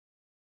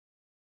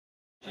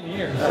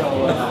Here,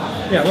 so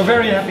yeah, we're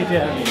very happy to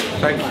have you.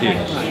 Thank you.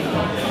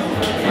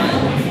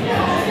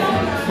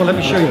 Well, let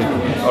me show you.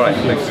 All right,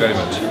 thanks very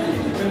much.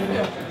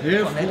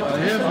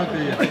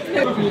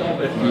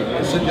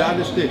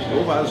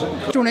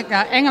 Toen ik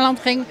naar Engeland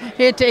ging,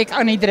 heette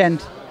ik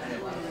Drent.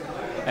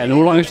 En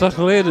hoe lang is dat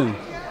geleden?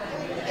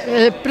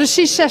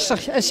 Precies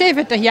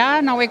 70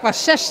 jaar. Nou, ik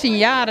was 16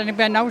 jaar en ik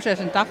ben nu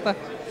 86.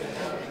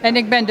 En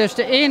ik ben dus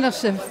de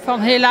enige van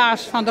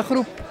helaas van de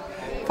groep,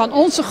 van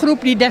onze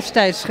groep die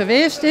destijds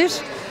geweest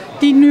is,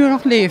 die nu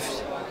nog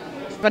leeft.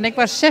 Want ik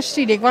was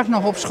 16, ik was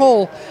nog op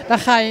school. Dan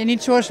ga je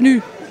niet zoals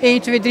nu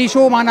 1, 2, 3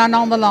 zomaar naar een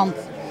ander land.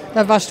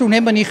 Dat was toen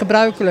helemaal niet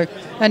gebruikelijk.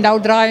 En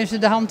nou draaien ze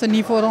de hand er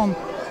niet voor om.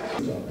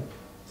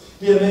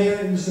 Dear Mayor,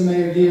 Mr.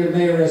 Mayor, dear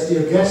Mayoress,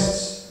 dear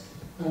guests,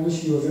 I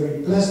wish you a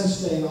very pleasant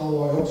stay,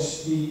 although I hope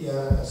to be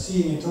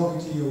seeing and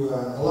talking to you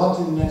a lot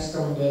in the next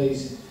coming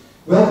days.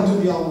 Welcome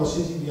to the Almelo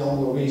city, the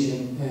Almelo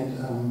region, and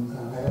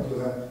I hope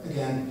you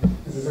again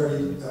have a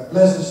very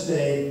pleasant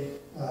stay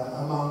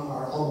among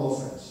our Almelo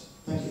friends.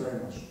 Thank you very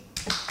much.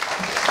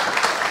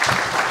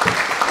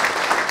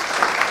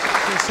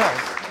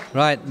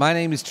 Right, my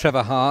name is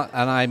Trevor Hart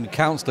and I'm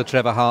Councillor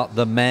Trevor Hart,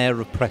 the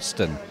Mayor of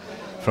Preston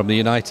from the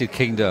United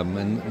Kingdom,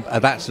 and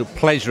that's a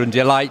pleasure and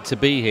delight to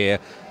be here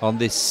on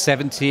this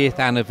 70th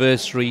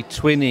anniversary,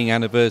 twinning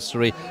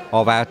anniversary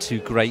of our two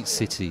great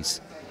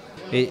cities.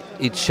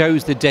 It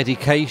shows the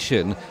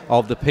dedication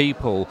of the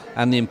people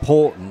and the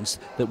importance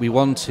that we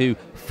want to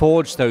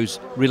forge those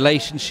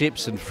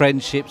relationships and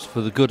friendships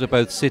for the good of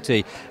both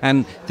city.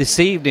 And this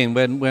evening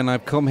when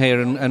I've come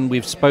here and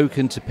we've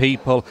spoken to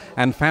people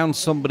and found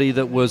somebody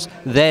that was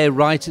there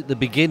right at the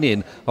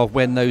beginning of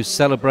when those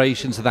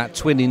celebrations of that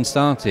twinning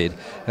started,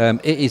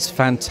 it is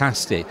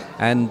fantastic.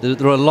 And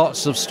there are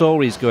lots of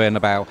stories going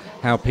about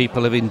how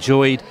people have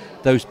enjoyed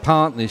those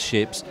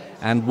partnerships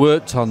and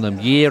worked on them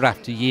year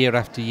after year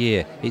after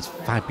year. It's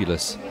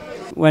fabulous.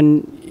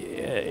 When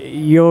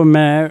your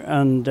mayor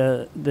and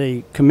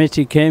the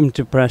committee came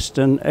to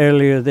Preston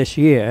earlier this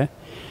year,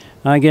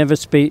 I gave a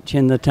speech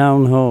in the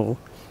town hall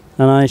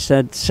and I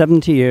said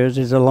 70 years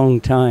is a long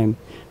time,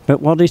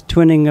 but what is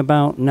twinning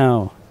about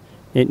now?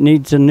 It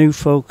needs a new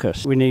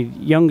focus. We need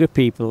younger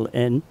people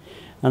in,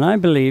 and I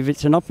believe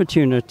it's an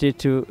opportunity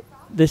to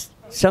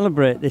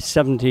celebrate this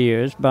 70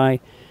 years by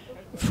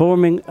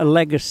forming a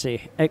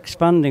legacy,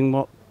 expanding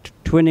what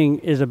twinning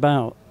is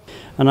about.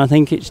 And I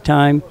think it's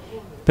time,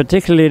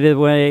 particularly the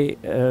way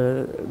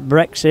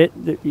Brexit,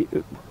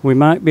 we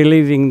might be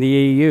leaving the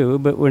EU,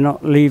 but we're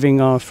not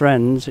leaving our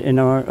friends in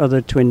our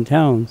other twin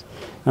towns.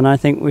 And I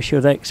think we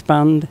should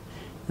expand,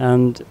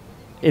 and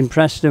in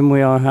Preston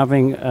we are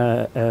having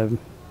a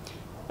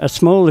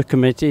smaller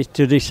committee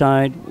to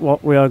decide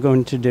what we are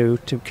going to do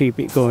to keep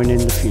it going in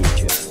the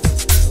future.